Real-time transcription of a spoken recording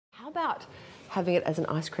about having it as an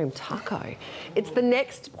ice cream taco? It's the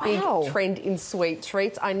next big trend in sweet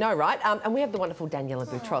treats. I know, right? And we have the wonderful Daniela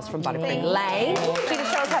Boutros from Buttercreme Lane. She can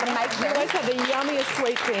show us how to make them. We always have the yummiest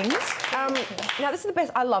sweet things. Now, this is the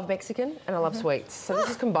best. I love Mexican and I love sweets. So this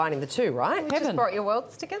is combining the two, right? We just brought your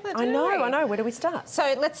worlds together, I know. Where do we start?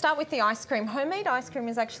 So let's start with the ice cream. Homemade ice cream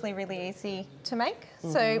is actually really easy to make.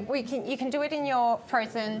 So you can do it in your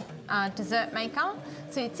frozen dessert maker.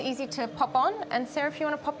 So it's easy to pop on. And Sarah, if you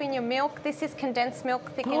want to pop in your milk, this is condensed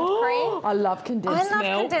milk, thickened cream. I love condensed milk.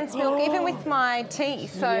 I love condensed milk, even with my tea.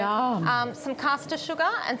 So some castor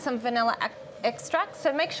sugar and some vanilla extract.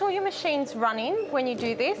 So make sure your machine's running when you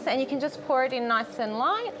do this, and you can just pour it in nice and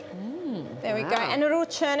light. There we go. And it'll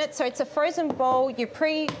churn it. So it's a frozen bowl. You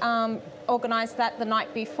organise that the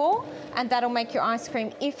night before, and that'll make your ice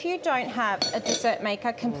cream. If you don't have a dessert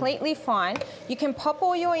maker, completely fine. You can pop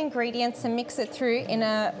all your ingredients and mix it through in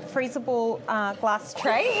a freezable glass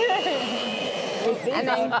tray.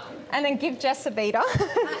 and then give Jess a beater.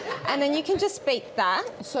 And then you can just beat that.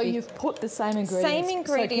 So you've put the same ingredients. Same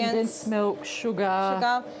ingredients. So condensed milk,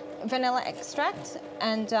 sugar, vanilla extract,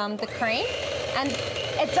 and the cream. And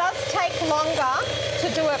it does take longer to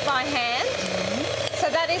do it by hand. So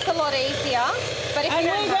that is a lot easier. But if you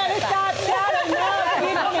don't have that, start shouting now.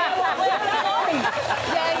 You don't know what we're doing.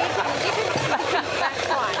 Yeah, you can that's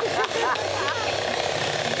fine.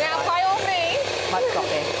 Now, by all means. Might stop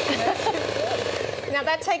there. Now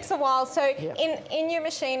that takes a while. So in your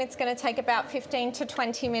machine, it's going to take about 15 to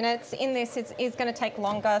 20 minutes. In this, it is going to take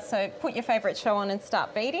longer. So put your favourite show on and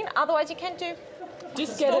start beating. Otherwise, you can do.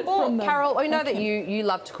 Just get it from the... Carol, we know that you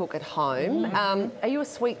love to cook at home. Are you a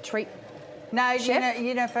sweet treat? No,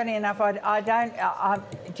 you know, funny enough, I don't.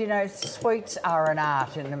 You know, sweets are an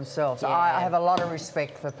art in themselves. I have a lot of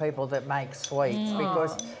respect for people that make sweets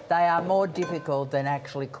because they are more difficult than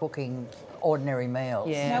actually cooking ordinary meals.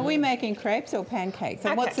 Now, are we making crepes or pancakes?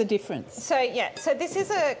 And what's the difference? So, so this is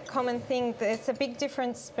a common thing. There's a big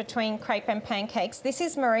difference between crepe and pancakes. This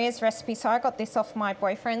is Maria's recipe, so I got this off my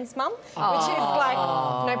boyfriend's mum, which is like,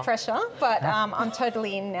 no pressure, but I'm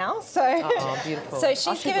totally in now. So, beautiful. So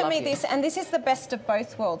she's given me this, and this is the best of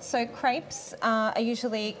both worlds. So crepes are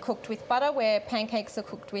usually cooked with butter, where pancakes are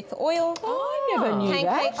cooked with oil. I never knew that.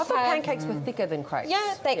 I thought pancakes were thicker than crepes.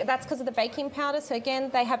 Yeah, that's because of the baking powder. So again,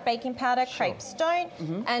 they have baking powder, crepes don't,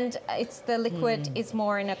 and it's the liquid is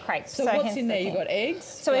more in a crepe. So what's in there? You've got eggs,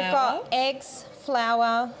 So we've got eggs,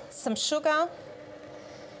 flour, some sugar,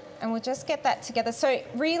 and we'll just get that together. So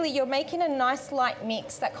really, you're making a nice light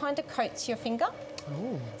mix that kind of coats your finger.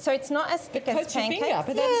 So it's not as thick as pancakes. Finger,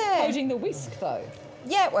 but that's coating the whisk, though.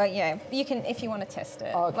 Yeah, well, you can if you want to test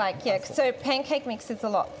it. So pancake mix is a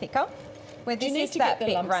lot thicker. Where this Do you need is to that get the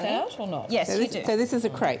bit lumps runny. out or not? Yes, So you this, do. so this is a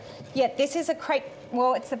crepe. Yeah, this is a crepe.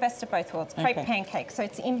 Well, it's the best of both worlds. Crepe pancake, so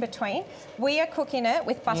it's in between. We are cooking it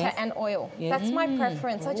with butter and oil. That's my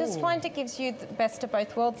preference. I just find it gives you the best of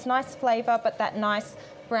both worlds. Nice flavour, but that nice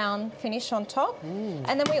brown finish on top.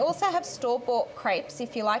 And then we also have store-bought crepes,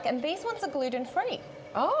 if you like, and these ones are gluten-free.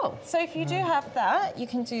 Oh. So if you do have that, you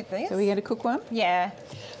can do this. So we're going to cook one? Yeah.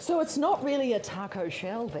 So it's not really a taco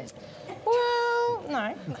shell then? Well,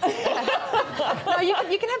 no. No,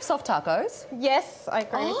 you can have soft tacos. Yes, I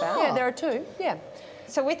agree with that. Yeah, there are two. Yeah.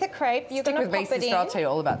 So with a crepe, you're going to Stick with me, pop it sister. in. I'll tell you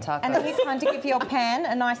all about tacos. And then you kind of give your pan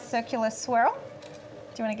a nice circular swirl.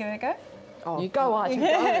 Do you want to give it a go? You go, I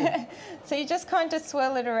go. So you just kind of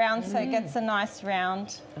swirl it around so it gets a nice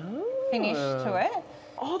round finish to it.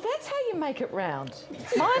 Oh, that's how you make it round.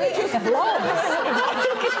 Mine are just blobs.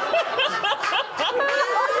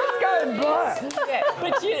 Yeah.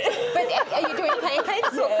 But are you doing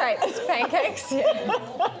pancakes or crepes? Pancakes. Yeah.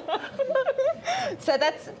 So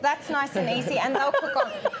that's nice and easy, and they'll cook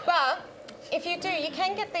on. But if you do, you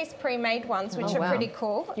can get these pre-made ones, which are pretty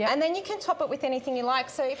cool. Yeah. And then you can top it with anything you like.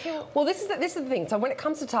 So if you this is the thing. So when it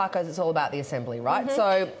comes to tacos, it's all about the assembly, right?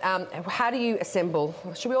 So how do you assemble?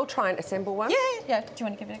 Should we all try and assemble one? Yeah. Do you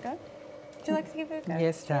want to give it a go? Would you like to give it a go?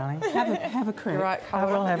 Yes, darling. Have a crepe. Right. I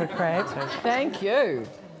will have a crepe. Thank you.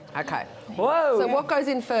 Okay. Whoa. So what goes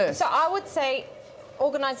in first? So I would say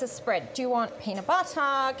organise a spread. Do you want peanut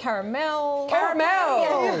butter, caramel? So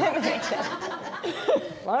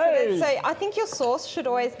I think your sauce should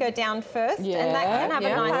always go down first, and that can have a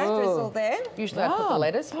nice drizzle there. Usually I put the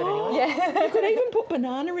lettuce, but anyway. You could even put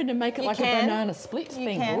banana in and make it like a banana split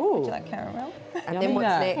thing. You can. Ooh. Would you like caramel? And then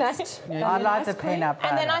what's next? I like the peanut butter.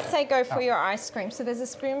 And then I say go for your ice cream. So there's a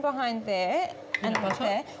spoon behind there. And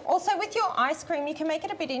there. Also, with your ice cream, you can make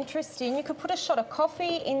it a bit interesting. You could put a shot of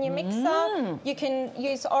coffee in your mixer. You can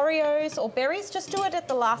use Oreos or berries. Just do it at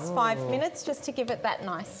the last 5 minutes just to give it that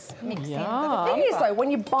nice mix in. The thing is, though, when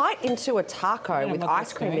you bite into a taco with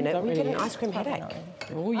ice cream in it, you get an ice cream headache.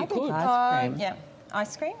 Oh, you could. Ice cream. Yeah.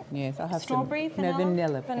 Ice cream? Yes, I'll have Strawberry, some. No,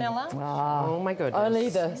 vanilla. Vanilla. Oh, my goodness. Only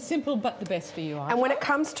the simple but the best for you. And when it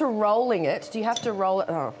comes to rolling it, do you have to roll it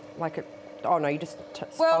like it? Oh no, you just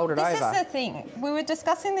fold it over. Well, this is the thing. We were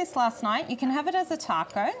discussing this last night. You can have it as a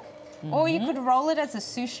taco, or you could roll it as a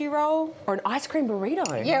sushi roll, or an ice cream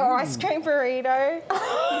burrito. Yeah, or ice cream burrito.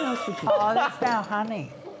 Oh, there's no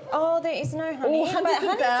honey. Oh, there is no honey. Oh, but hundreds of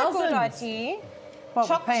honey's a good thousands. idea. Well,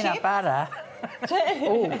 Chopped peanut chips. butter.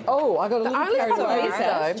 Oh, I got a little Only carried problem away. is,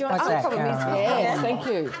 though. Do you want What's that, Karen? Yes, thank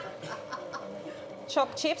you.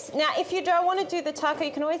 chopped chips. Now, if you don't want to do the taco,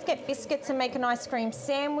 you can always get biscuits and make an ice cream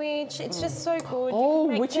sandwich. It's just so good.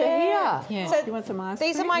 Oh, which are here. Yeah. So You want some ice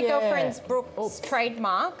these are cream? my Yeah. girlfriend's Brooke's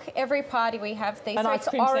trademark. Every party we have these. An so ice it's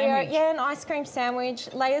cream Oreo, sandwich. yeah, an ice cream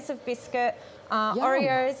sandwich, layers of biscuit,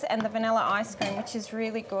 Oreos, and the vanilla ice cream, which is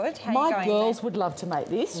really good. How you My going girls there? would love to make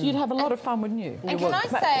this. You'd have a lot of fun, wouldn't you? And can I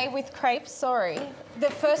say, with crepes, sorry, the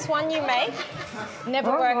first one you make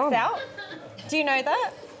never works out. Do you know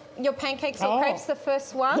that? Your pancakes or crepes, the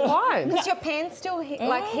first one. Why? Because your pan's still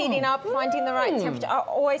heating up, finding the right temperature. I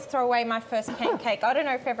always throw away my first pancake. I don't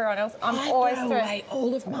know if everyone else. I'm always throwing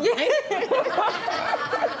all of mine.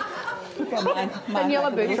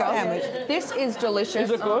 Daniela Boutros, this is delicious.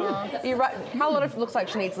 Is it good? You're right. Carlotta looks like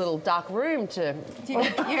she needs a little dark room to. I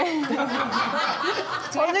think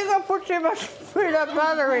I put too much peanut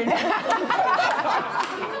butter in.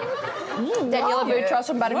 Daniela Boutros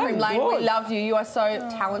from Buttercream Lane, we good. love you. You are so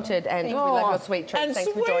talented and we love your sweet treats. And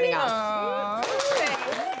Thanks for joining us.